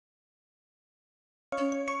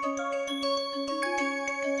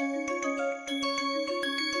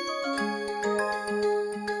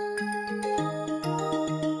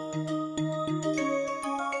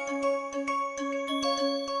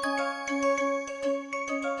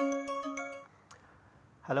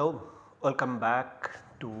Hello, welcome back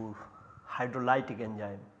to hydrolytic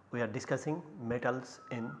enzyme. We are discussing metals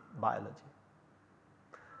in biology.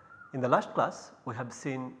 In the last class we have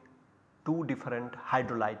seen two different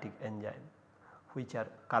hydrolytic enzymes which are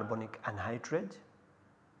carbonic anhydrase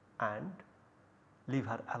and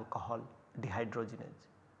liver alcohol dehydrogenase.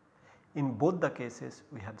 In both the cases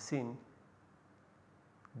we have seen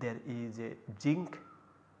there is a zinc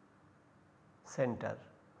center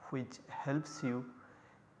which helps you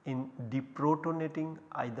in deprotonating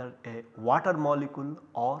either a water molecule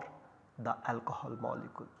or the alcohol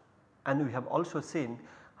molecule. And we have also seen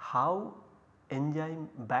how enzyme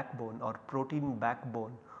backbone or protein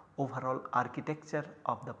backbone overall architecture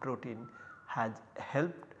of the protein has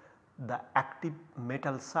helped the active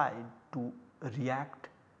metal side to react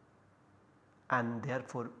and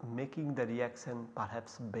therefore making the reaction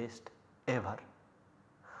perhaps best ever.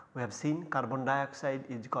 We have seen carbon dioxide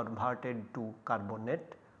is converted to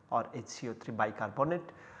carbonate or HCO3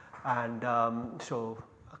 bicarbonate and so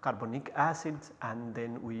carbonic acids, and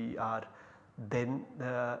then we have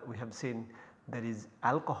seen there is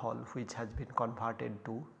alcohol which has been converted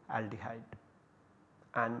to aldehyde,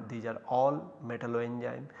 and these are all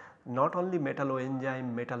metalloenzyme. Not only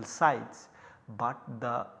metalloenzyme metal sites, but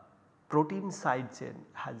the protein side chain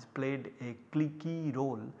has played a key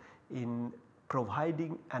role in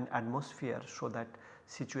providing an atmosphere so that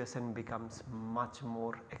situation becomes much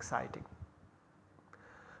more exciting.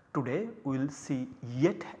 Today we will see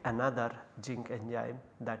yet another zinc enzyme,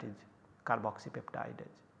 that is carboxypeptidase.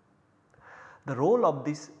 The role of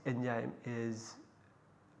this enzyme is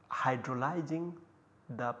hydrolyzing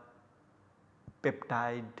the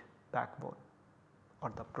peptide backbone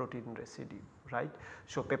or the protein residue, right.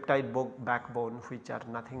 So, peptide backbone which are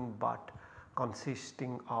nothing but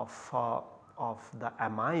consisting of the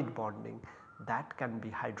amide bonding that can be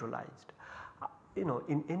hydrolyzed.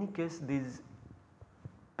 In any case this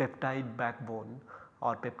peptide backbone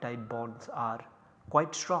or peptide bonds are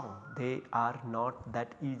quite strong. They are not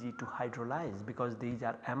that easy to hydrolyze because these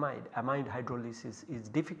are amide. Amide hydrolysis is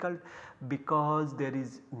difficult because there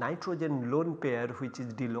is nitrogen lone pair which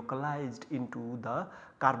is delocalized into the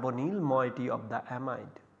carbonyl moiety of the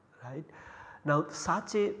amide, right. Now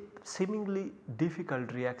such a seemingly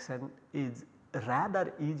difficult reaction is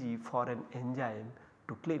rather easy for an enzyme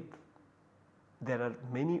to cleave. There are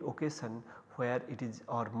many occasions where it is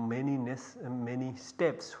or many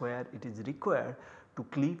steps where it is required to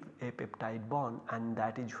cleave a peptide bond, and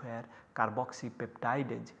that is where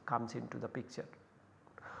carboxypeptidase comes into the picture.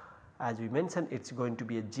 As we mentioned, it is going to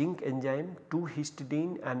be a zinc enzyme, 2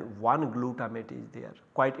 histidine and 1 glutamate is there.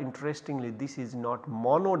 Quite interestingly, this is not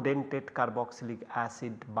monodentate carboxylic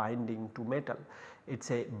acid binding to metal, it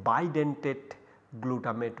is a bidentate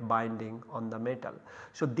glutamate binding on the metal.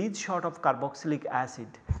 So, these sort of carboxylic acid,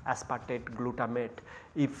 aspartate, glutamate,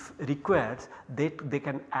 if required they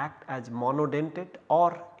can act as monodentate,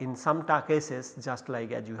 or in some cases just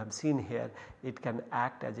like as you have seen here, it can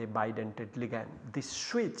act as a bidentate ligand. This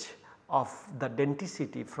switch of the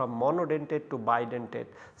denticity from monodentate to bidentate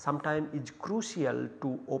sometimes is crucial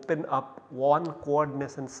to open up one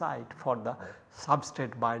coordination site for the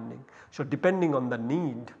substrate binding. So, depending on the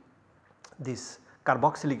need, this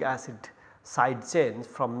carboxylic acid side chains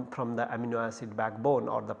from the amino acid backbone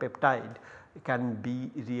or the peptide can be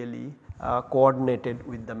really coordinated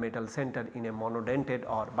with the metal center in a monodentate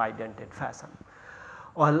or bidentate fashion.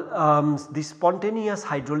 Well, the spontaneous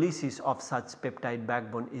hydrolysis of such peptide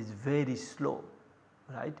backbone is very slow,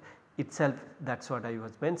 right. Itself, that is what I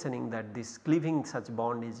was mentioning, that this cleaving such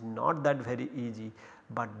bond is not that very easy,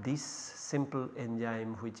 but this simple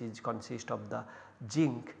enzyme which is consist of the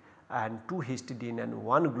zinc and 2 histidine and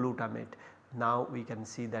 1 glutamate, now we can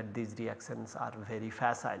see that these reactions are very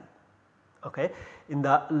facile. Okay. In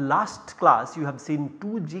the last class you have seen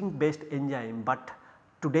 2 zinc based enzyme, but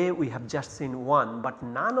today we have just seen one, but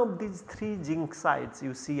none of these 3 zinc sites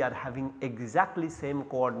you see are having exactly same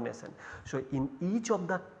coordination. So, in each of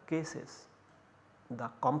the cases the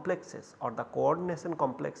complexes or the coordination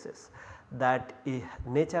complexes that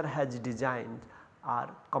nature has designed are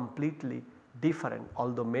completely different.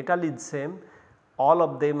 Although metal is same, all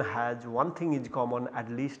of them has one thing is common,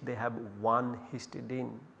 at least they have 1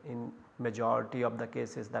 histidine in majority of the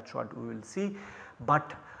cases, that is what we will see.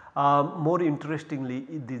 But more interestingly,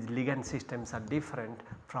 these ligand systems are different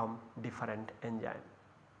from different enzyme,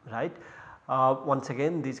 right. Once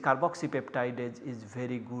again, this carboxypeptidase is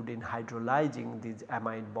very good in hydrolyzing this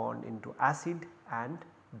amide bond into acid and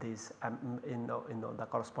this the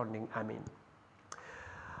corresponding amine.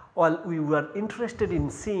 Well, we were interested in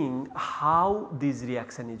seeing how this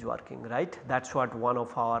reaction is working, right. That is what one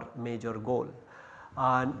of our major goal.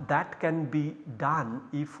 that can be done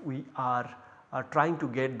if we are trying to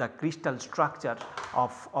get the crystal structure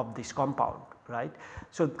of this compound, right.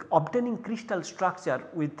 So, obtaining crystal structure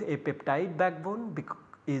with a peptide backbone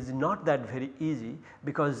is not that very easy,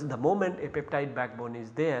 because the moment a peptide backbone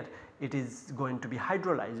is there, it is going to be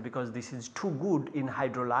hydrolyzed, because this is too good in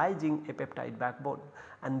hydrolyzing a peptide backbone,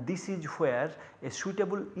 and this is where a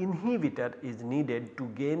suitable inhibitor is needed to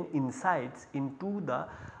gain insights into the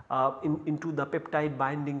peptide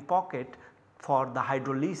binding pocket for the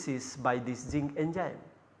hydrolysis by this zinc enzyme,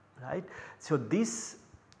 right. So, this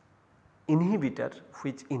inhibitor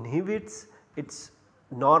which inhibits its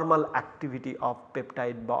normal activity of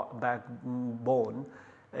peptide backbone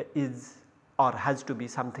is or has to be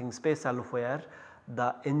something special, where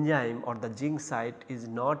the enzyme or the zinc site is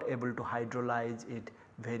not able to hydrolyze it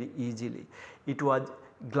very easily. It was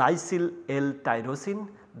glycyl L-tyrosine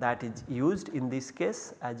that is used in this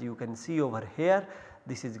case, as you can see over here.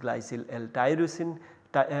 This is glycyl L-tyrosine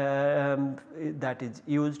that is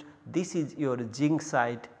used. This is your zinc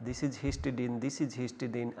site, this is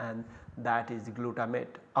histidine, and that is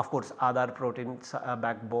glutamate. Of course, other proteins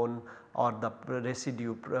backbone or the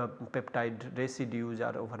residue peptide residues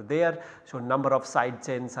are over there. So, number of side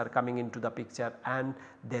chains are coming into the picture, and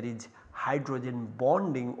there is hydrogen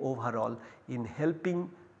bonding overall in helping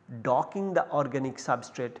docking the organic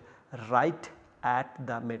substrate right at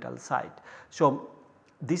the metal site. So,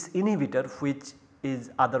 this inhibitor, which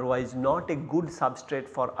is otherwise not a good substrate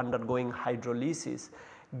for undergoing hydrolysis,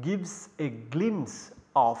 gives a glimpse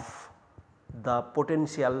of the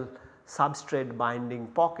potential substrate binding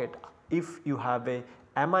pocket. If you have a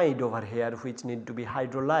amide over here which need to be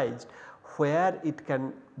hydrolyzed, where it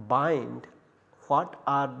can bind, what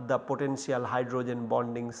are the potential hydrogen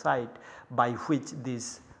bonding site by which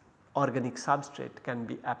this organic substrate can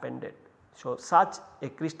be appended. So, such a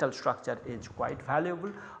crystal structure is quite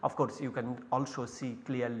valuable. Of course, you can also see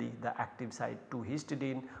clearly the active site 2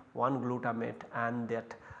 histidine, 1 glutamate, and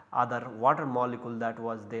that other water molecule that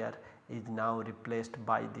was there is now replaced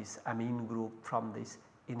by this amine group from this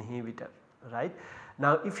inhibitor, right.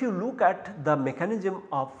 Now, if you look at the mechanism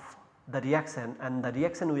of the reaction, and the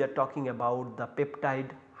reaction we are talking about the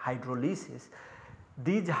peptide hydrolysis,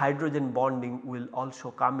 these hydrogen bonding will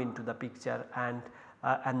also come into the picture,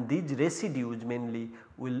 and these residues mainly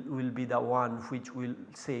will be the one which we will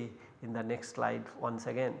say in the next slide once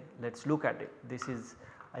again. Let us look at it. This is,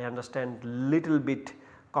 I understand, little bit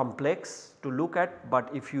complex to look at, but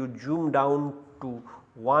if you zoom down to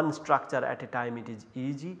one structure at a time, it is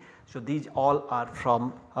easy. So, these all are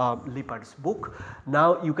from Lippard's book.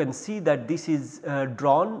 Now, you can see that this is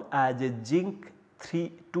drawn as a zinc 2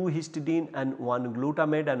 histidine and 1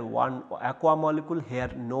 glutamate and 1 aqua molecule.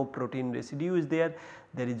 Here no protein residue is there.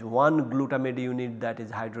 There is 1 glutamate unit that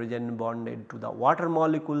is hydrogen bonded to the water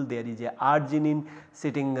molecule. There is a arginine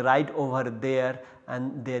sitting right over there,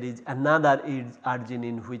 and there is another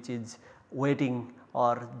arginine which is waiting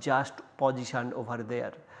or just positioned over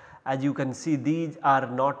there. As you can see, these are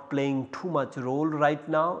not playing too much role right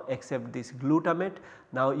now except this glutamate.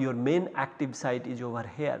 Now, your main active site is over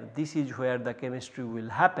here. This is where the chemistry will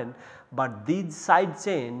happen, but these side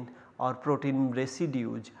chain or protein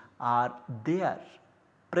residues are there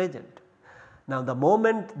present. Now, the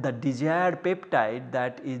moment the desired peptide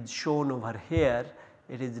that is shown over here,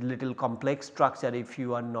 it is little complex structure. If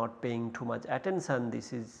you are not paying too much attention,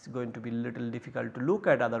 this is going to be little difficult to look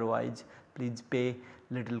at. Otherwise, please pay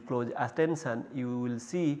little close attention. You will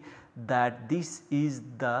see that this is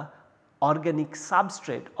the organic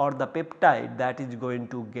substrate or the peptide that is going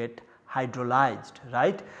to get hydrolyzed,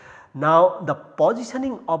 right. Now, the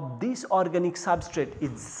positioning of this organic substrate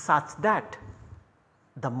is such that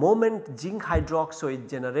the moment zinc hydroxide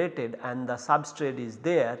is generated and the substrate is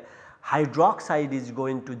there, hydroxide is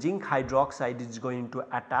going to zinc hydroxide is going to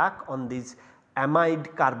attack on this amide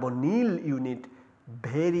carbonyl unit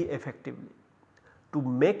very effectively. To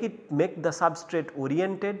make the substrate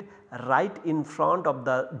oriented right in front of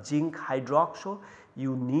the zinc hydroxide,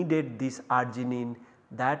 you needed this arginine.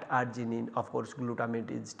 That arginine, of course, glutamate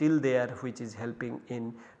is still there, which is helping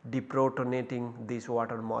in deprotonating this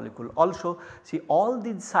water molecule. Also, see, all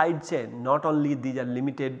these side chain, not only these are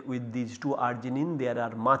limited with these 2 arginine, there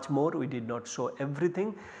are much more, we did not show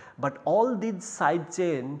everything, but all these side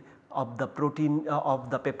chain of the protein of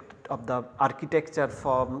the architecture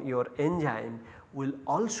from your enzyme will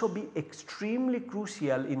also be extremely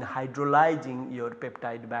crucial in hydrolyzing your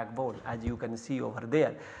peptide backbone, as you can see over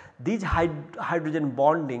there. This hydrogen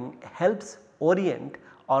bonding helps orient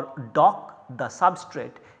or dock the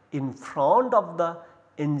substrate in front of the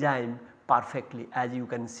enzyme perfectly. As you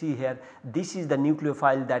can see here, this is the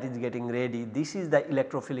nucleophile that is getting ready, this is the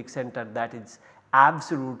electrophilic center that is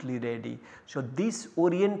absolutely ready. So, this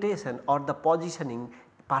orientation or the positioning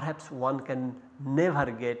perhaps one can never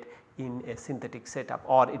get in a synthetic setup,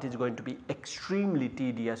 or it is going to be extremely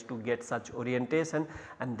tedious to get such orientation,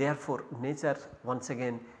 and therefore nature once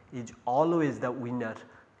again is always the winner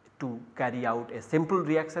to carry out a simple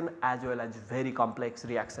reaction as well as very complex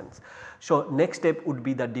reactions. So, next step would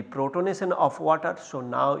be the deprotonation of water. So,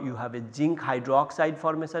 now you have a zinc hydroxide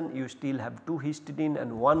formation, you still have 2 histidine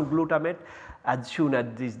and 1 glutamate. As soon as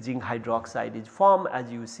this zinc hydroxide is formed,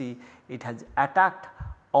 as you see, it has attacked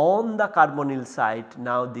on the carbonyl site.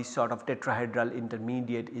 Now, this sort of tetrahedral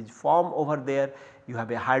intermediate is formed over there. You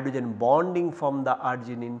have a hydrogen bonding from the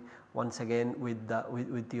arginine once again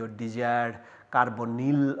with your desired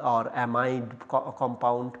carbonyl or amide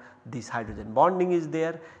compound. This hydrogen bonding is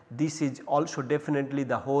there. This is also definitely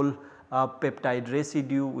the whole peptide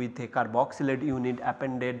residue with a carboxylate unit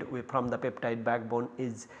appended from the peptide backbone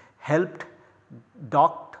is helped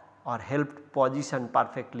docked or helped positioned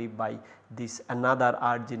perfectly by this another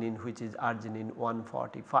arginine, which is arginine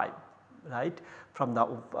 145, right. From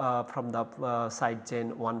the side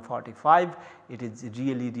chain 145, it is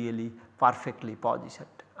really perfectly positioned.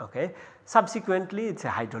 Okay. Subsequently, it is a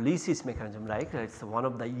hydrolysis mechanism, right. It is one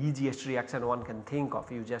of the easiest reaction one can think of.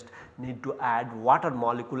 You just need to add water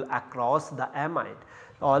molecule across the amide,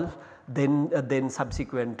 all then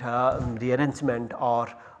subsequent rearrangement, or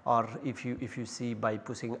if you see by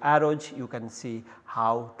pushing arrows, you can see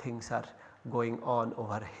how things are going on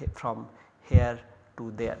over here, from here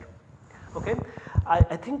to there. Okay.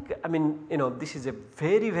 I think, I mean, this is a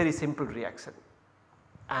very simple reaction,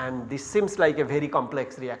 and this seems like a very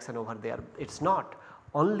complex reaction over there. It is not.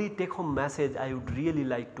 Only take home message I would really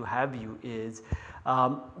like to have you is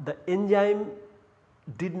the enzyme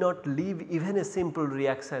did not leave even a simple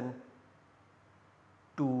reaction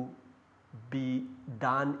to be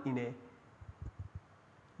done in a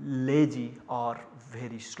lazy or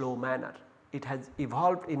very slow manner. It has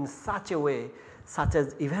evolved in such a way such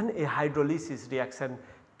as even a hydrolysis reaction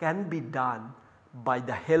can be done by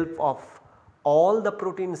the help of all the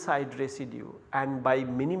protein side residue, and by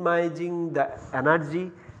minimizing the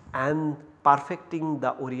energy and perfecting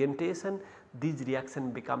the orientation, this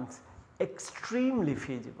reaction becomes extremely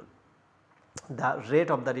feasible. The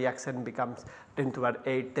rate of the reaction becomes 10 to the power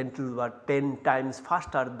 8, 10 to the power 10 times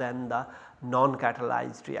faster than the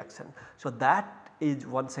non-catalyzed reaction. So, that is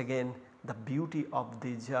once again the beauty of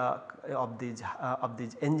these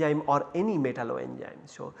enzyme or any metalloenzyme.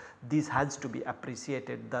 So, this has to be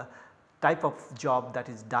appreciated. The type of job that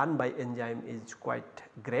is done by enzyme is quite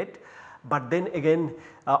great. But then again,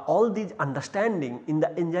 all these understanding in the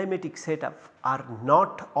enzymatic setup are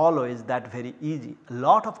not always that very easy. A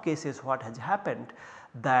lot of cases what has happened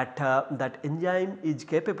that that enzyme is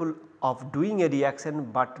capable of doing a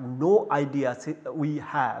reaction, but no idea we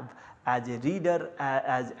have as a reader,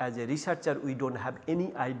 as a researcher, we do not have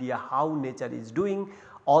any idea how nature is doing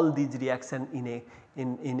all these reaction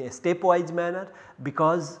in a stepwise manner,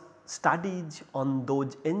 because studies on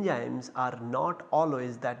those enzymes are not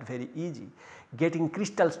always that very easy. Getting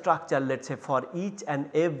crystal structure, let us say, for each and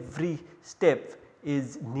every step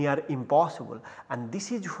is near impossible, and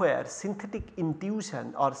this is where synthetic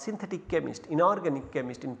intuition or synthetic chemist, inorganic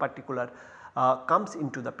chemist in particular comes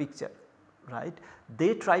into the picture, right.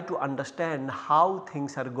 They try to understand how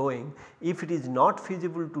things are going. If it is not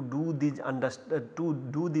feasible to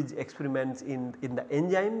do these experiments in the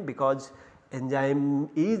enzyme, because enzyme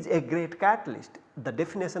is a great catalyst. The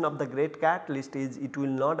definition of the great catalyst is it will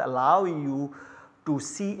not allow you to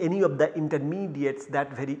see any of the intermediates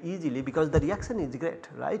that very easily, because the reaction is great,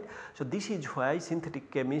 right. So, this is why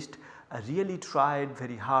synthetic chemists really tried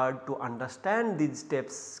very hard to understand these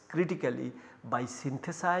steps critically by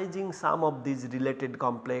synthesizing some of these related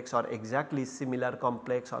complex or exactly similar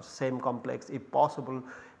complex or same complex if possible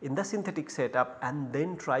in the synthetic setup, and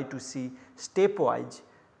then try to see stepwise,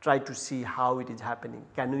 try to see how it is happening.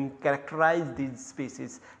 Can we characterize these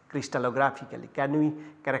species crystallographically? Can we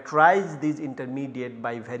characterize these intermediate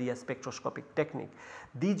by various spectroscopic technique?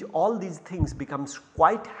 All these things becomes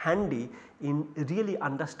quite handy in really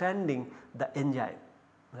understanding the enzyme,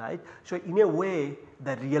 right. So, in a way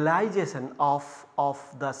the realization of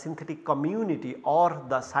the synthetic community or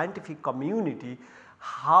the scientific community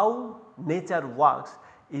how nature works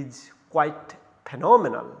is quite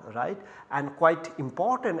phenomenal, right, and quite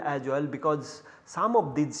important as well, because some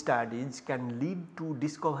of these studies can lead to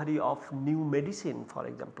discovery of new medicine. For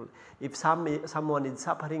example, if someone is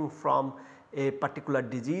suffering from a particular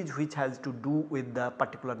disease which has to do with the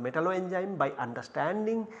particular metalloenzyme, by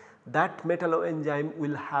understanding that metalloenzyme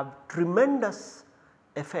will have tremendous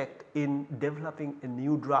effect in developing a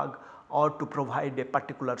new drug or to provide a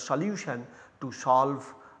particular solution to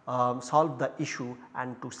solve the issue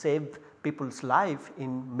and to save people's life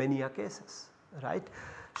in many cases, right.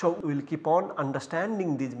 So, we will keep on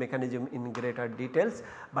understanding these mechanism in greater details,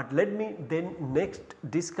 but let me then next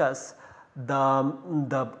discuss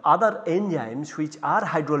the other enzymes which are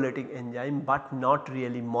hydrolytic enzyme, but not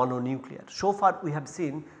really mononuclear. So far we have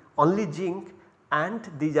seen only zinc and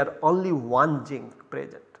these are only one zinc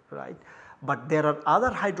present, right. But there are other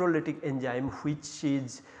hydrolytic enzyme which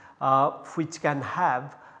can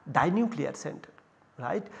have dinuclear center,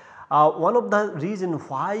 right. One of the reason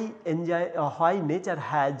why nature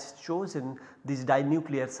has chosen this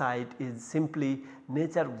dinuclear site is simply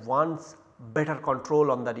nature wants better control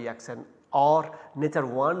on the reaction, or nature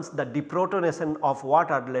wants the deprotonation of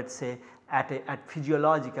water, let us say at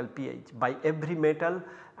physiological pH by every metal,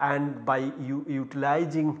 and by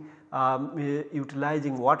utilizing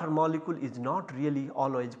water molecule is not really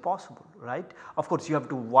always possible, right. Of course, you have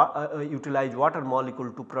to utilize water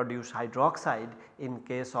molecule to produce hydroxide in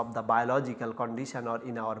case of the biological condition or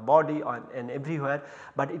in our body and everywhere,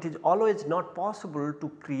 but it is always not possible to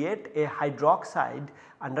create a hydroxide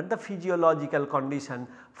under the physiological condition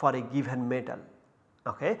for a given metal.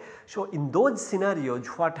 Okay. So, in those scenarios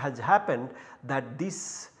what has happened that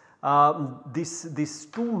these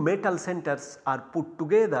two metal centers are put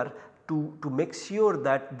together to make sure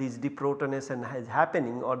that this deprotonation is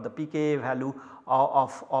happening, or the pKa value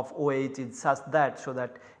of OH is such that so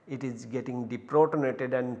that it is getting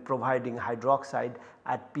deprotonated and providing hydroxide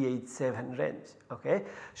at pH 7 range. Okay.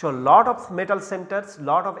 So, lot of metal centers,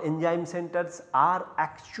 lot of enzyme centers are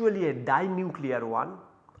actually a dinuclear one.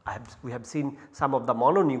 We have seen some of the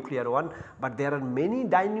mononuclear one, but there are many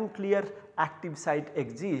dinuclear active site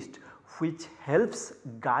exist which helps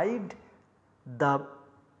guide the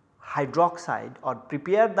hydroxide or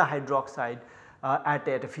prepare the hydroxide at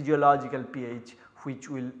a physiological pH which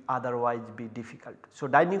will otherwise be difficult. So,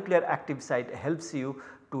 dinuclear active site helps you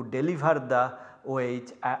to deliver the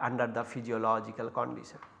OH under the physiological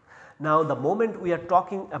condition. Now, the moment we are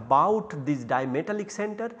talking about this dimetallic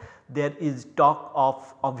center, there is talk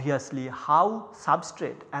of obviously how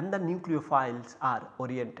substrate and the nucleophiles are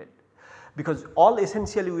oriented, because all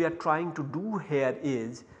essentially we are trying to do here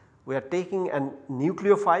is we are taking an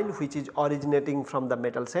nucleophile which is originating from the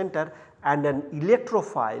metal center and an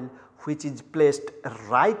electrophile which is placed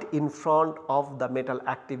right in front of the metal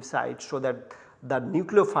active site, so that the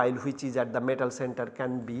nucleophile which is at the metal center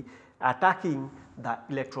can be attacking the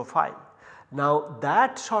electrophile. Now,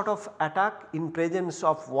 that sort of attack in presence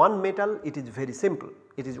of one metal, it is very simple,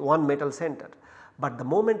 it is one metal center. But the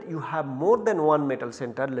moment you have more than one metal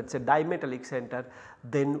center, let us say dimetallic center,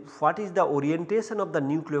 then what is the orientation of the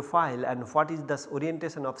nucleophile and what is the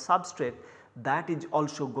orientation of substrate, that is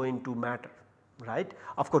also going to matter, right.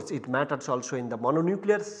 Of course, it matters also in the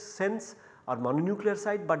mononuclear sense or mononuclear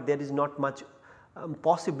side, but there is not much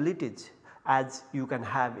possibilities as you can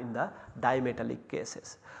have in the dimetallic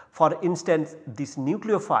cases. For instance, this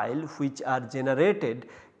nucleophile which are generated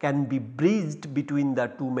can be bridged between the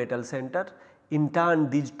two metal center. In turn,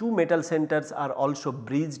 these two metal centers are also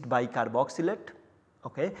bridged by carboxylate.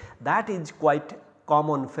 Okay. That is quite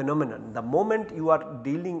common phenomenon. The moment you are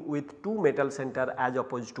dealing with two metal center as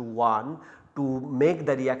opposed to one, to make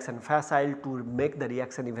the reaction facile, to make the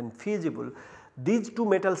reaction even feasible, these two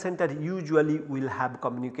metal center usually will have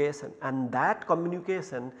communication, and that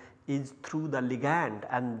communication is through the ligand,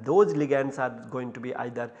 and those ligands are going to be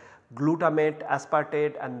either glutamate,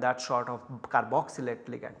 aspartate and that sort of carboxylate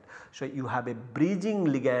ligand. So, you have a bridging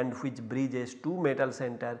ligand which bridges two metal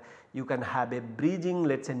center, you can have a bridging,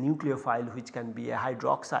 let us say nucleophile which can be a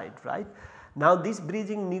hydroxide, right. Now, this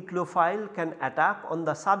bridging nucleophile can attack on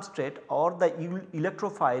the substrate or the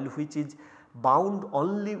electrophile which is bound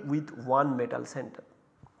only with one metal center,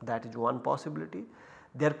 that is one possibility.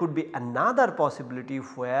 There could be another possibility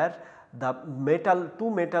where the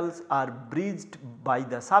two metals are bridged by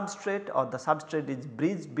the substrate, or the substrate is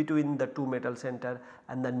bridged between the two metal center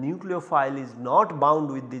and the nucleophile is not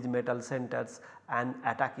bound with these metal centers and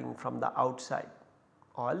attacking from the outside.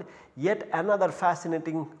 Or yet another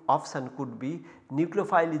fascinating option could be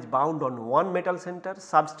nucleophile is bound on one metal center,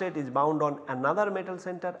 substrate is bound on another metal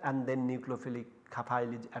center, and then nucleophilic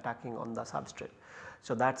phile is attacking on the substrate.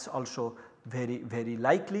 So, that is also very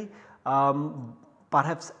likely.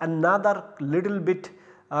 Perhaps another little bit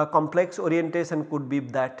complex orientation could be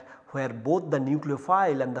that where both the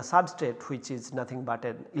nucleophile and the substrate, which is nothing but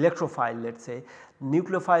an electrophile, let us say,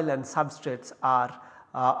 nucleophile and substrates are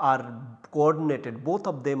are coordinated, both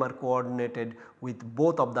of them are coordinated with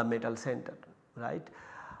both of the metal center, right.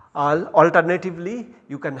 Alternatively,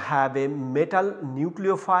 you can have a metal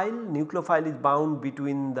nucleophile. Nucleophile is bound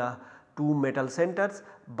between the two metal centers,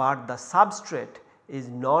 but the substrate is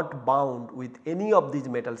not bound with any of these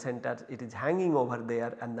metal centers, it is hanging over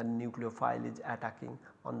there and the nucleophile is attacking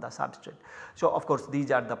on the substrate. So, of course,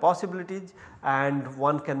 these are the possibilities, and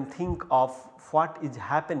one can think of what is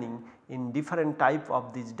happening in different type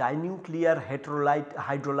of these dinuclear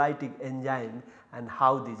hydrolytic enzyme and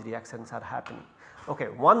how these reactions are happening. Okay,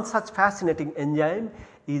 one such fascinating enzyme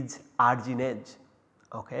is arginase.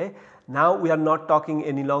 Okay. Now, we are not talking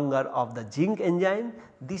any longer of the zinc enzyme,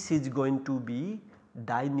 this is going to be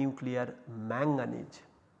dinuclear manganese.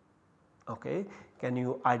 Okay. Can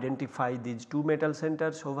you identify these two metal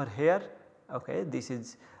centers over here? Okay. This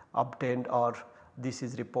is obtained, or this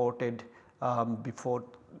is reported before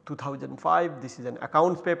 2005, this is an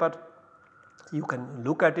accounts paper, you can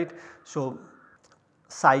look at it. So,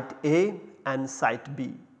 site A and site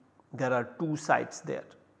B, there are two sites there,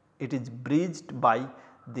 it is bridged by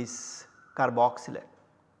this carboxylate,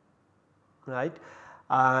 right.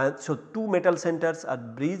 So, two metal centers are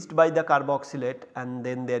bridged by the carboxylate, and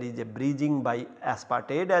then there is a bridging by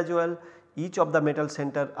aspartate as well. Each of the metal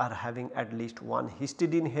center are having at least one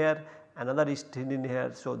histidine here, another histidine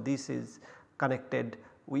here. So, this is connected,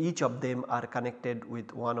 each of them are connected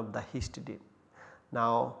with one of the histidine.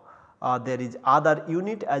 Now, there is other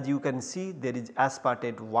unit, as you can see, there is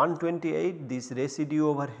aspartate 128, this residue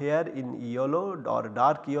over here in yellow or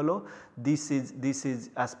dark yellow, this is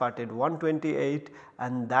aspartate 128,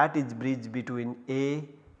 and that is bridged between A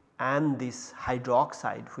and this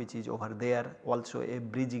hydroxide, which is over there, also a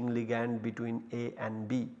bridging ligand between A and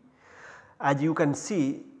B. As you can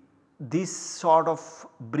see, this sort of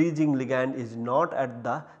bridging ligand is not at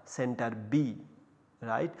the center B,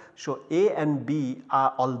 right. So, A and B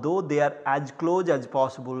are, although they are as close as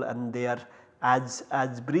possible and they are as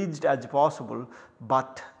bridged as possible,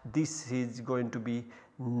 but this is going to be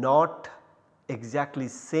not exactly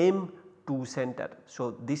same two center.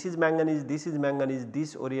 So, this is manganese, this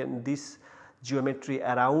geometry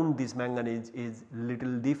around this manganese is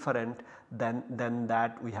little different than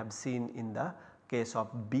that we have seen in the case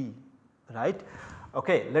of B, right.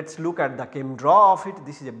 Okay, let us look at the chem draw of it.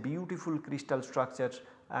 This is a beautiful crystal structure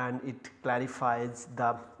and it clarifies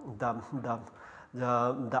the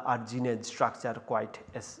arginase structure quite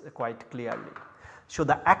clearly. So,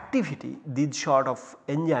 the activity this sort of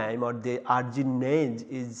enzyme or the arginase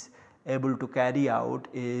is able to carry out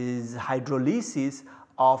is hydrolysis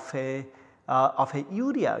of a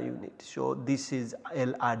urea unit. So, this is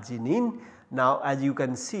L-arginine. Now, as you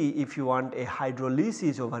can see, if you want a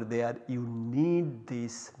hydrolysis over there, you need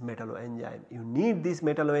this metalloenzyme. You need this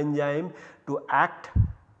metalloenzyme to act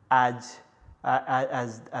as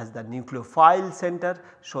the nucleophile center,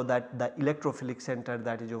 so that the electrophilic center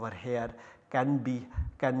that is over here can be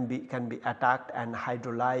attacked and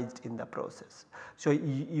hydrolyzed in the process. So,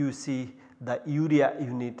 you see the urea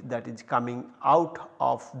unit that is coming out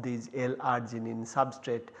of this L-arginine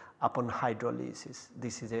substrate upon hydrolysis.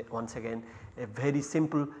 This is once again a very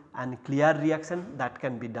simple and clear reaction that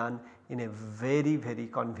can be done in a very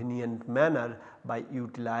convenient manner by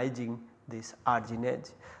utilizing this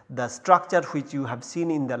arginase. The structure which you have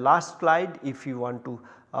seen in the last slide, if you want to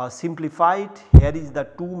simplify it, here is the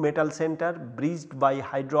two metal center bridged by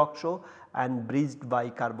hydroxo and bridged by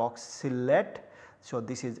carboxylate. So,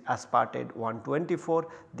 this is aspartate 124,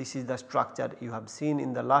 this is the structure you have seen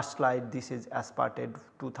in the last slide, this is aspartate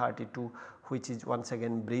 232, which is once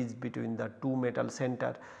again bridged between the two metal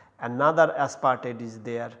center. Another aspartate is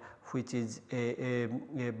there, which is a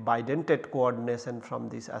bidentate coordination from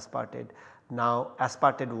this aspartate. Now,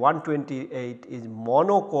 aspartate 128 is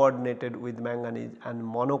mono coordinated with manganese and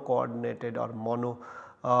mono coordinated or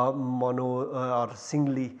or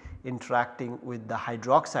singly interacting with the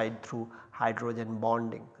hydroxide through hydrogen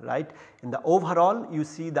bonding, right. In the overall, you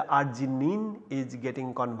see the arginine is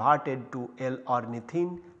getting converted to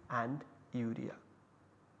L-ornithine and urea,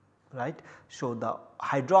 right. So, the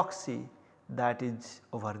hydroxy that is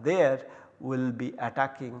over there will be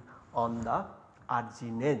attacking on the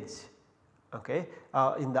arginase, okay,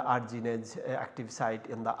 in the arginase active site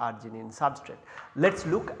in the arginine substrate. Let us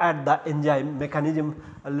look at the enzyme mechanism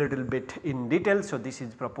a little bit in detail. So, this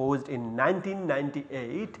is proposed in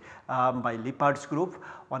 1998 by Lippard's group.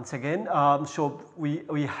 Once again, so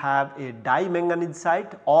we have a dimanganese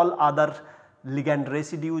site, all other ligand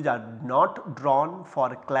residues are not drawn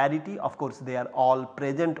for clarity, of course they are all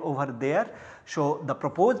present over there. So, the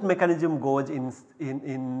proposed mechanism goes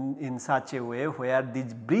in such a way where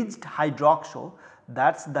this bridged hydroxo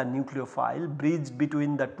that is the nucleophile bridge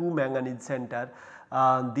between the two manganese center.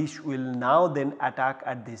 This will now then attack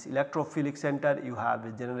at this electrophilic center. You have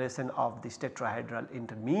a generation of this tetrahedral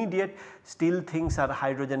intermediate. Still things are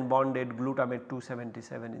hydrogen bonded, glutamate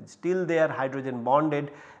 277 is still there, hydrogen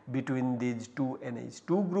bonded between these two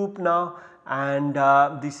NH2 group now, and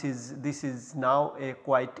this is now a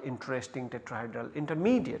quite interesting tetrahedral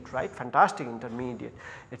intermediate, right, fantastic intermediate.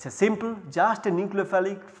 It is a simple just a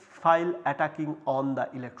nucleophilic file attacking on the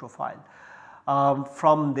electrophile.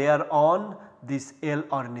 From there on this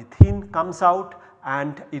L-ornithine comes out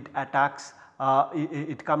and it attacks,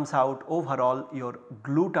 it comes out overall your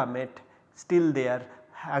glutamate still there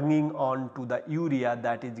hanging on to the urea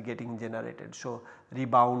that is getting generated. So,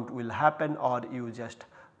 rebound will happen, or you just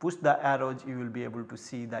push the arrows, you will be able to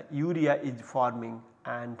see the urea is forming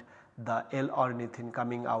and the L-ornithine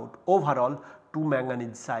coming out. Overall 2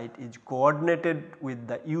 manganese site is coordinated with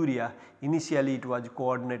the urea. Initially it was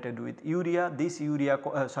coordinated with urea, this urea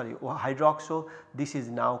hydroxo, this is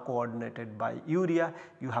now coordinated by urea.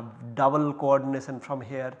 You have double coordination from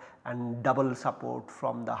here and double support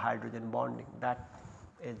from the hydrogen bonding. That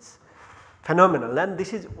is phenomenal, and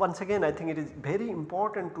this is once again I think it is very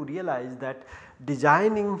important to realize that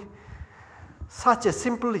designing such a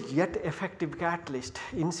simple yet effective catalyst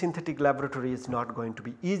in synthetic laboratory is not going to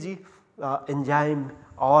be easy. Enzyme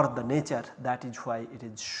or the nature, that is why it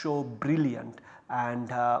is so brilliant,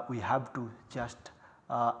 and we have to just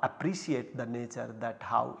appreciate the nature that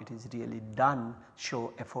how it is really done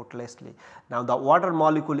so effortlessly. Now the water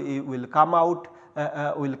molecule will come out,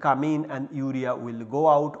 will come in and urea will go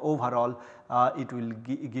out. Overall it will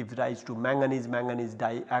give rise to manganese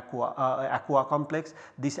aqua complex.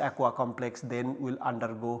 This aqua complex then will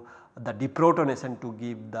undergo the deprotonation to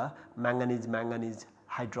give the manganese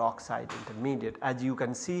hydroxide intermediate. As you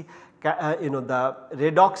can see, the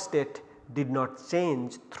redox state did not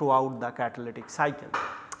change throughout the catalytic cycle.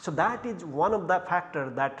 So that is one of the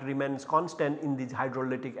factors that remains constant in this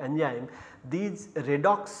hydrolytic enzyme. These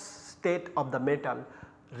redox state of the metal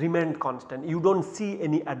remained constant. You do not see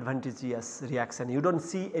any advantageous reaction, you do not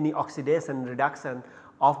see any oxidation reduction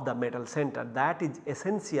of the metal center. That is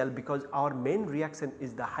essential because our main reaction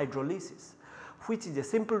is the hydrolysis, which is a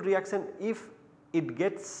simple reaction. If it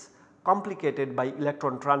gets complicated by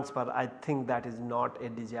electron transfer, I think that is not a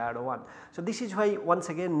desired one. So this is why once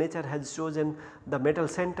again nature has chosen the metal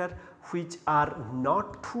center which are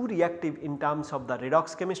not too reactive in terms of the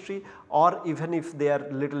redox chemistry, or even if they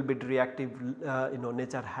are little bit reactive,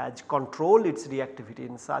 nature has controlled its reactivity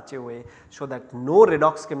in such a way so that no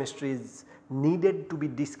redox chemistry is needed to be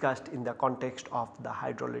discussed in the context of the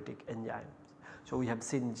hydrolytic enzymes. So we have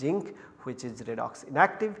seen zinc which is redox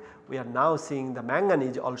inactive. We are now seeing the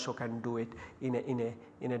manganese also can do it in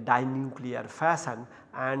a dinuclear fashion,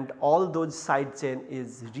 and all those side chain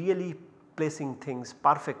is really placing things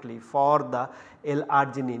perfectly for the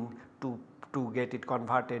L-arginine to get it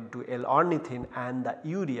converted to L-ornithine, and the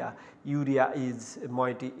urea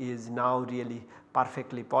moiety is now really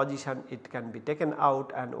perfectly positioned. It can be taken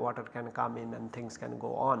out and water can come in and things can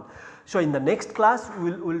go on. So in the next class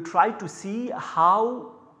we will try to see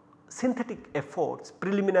how synthetic efforts,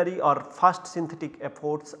 preliminary or first synthetic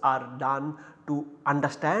efforts are done to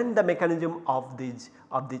understand the mechanism of these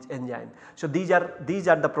enzyme. So these are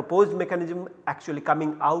the proposed mechanism actually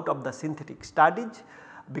coming out of the synthetic studies,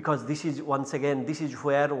 because this is once again this is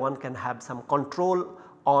where one can have some control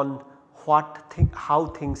on how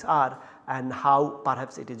things are and how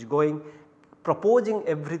perhaps it is going. Proposing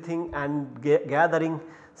everything and gathering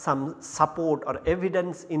some support or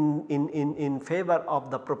evidence in favor of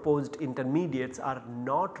the proposed intermediates are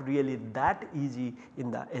not really that easy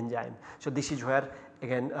in the enzyme. So this is where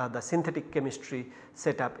again the synthetic chemistry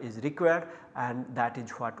setup is required, and that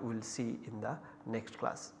is what we will see in the next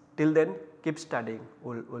class. Till then keep studying,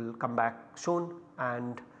 we will come back soon,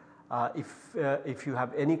 and if you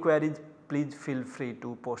have any queries please feel free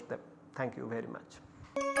to post them. Thank you very much.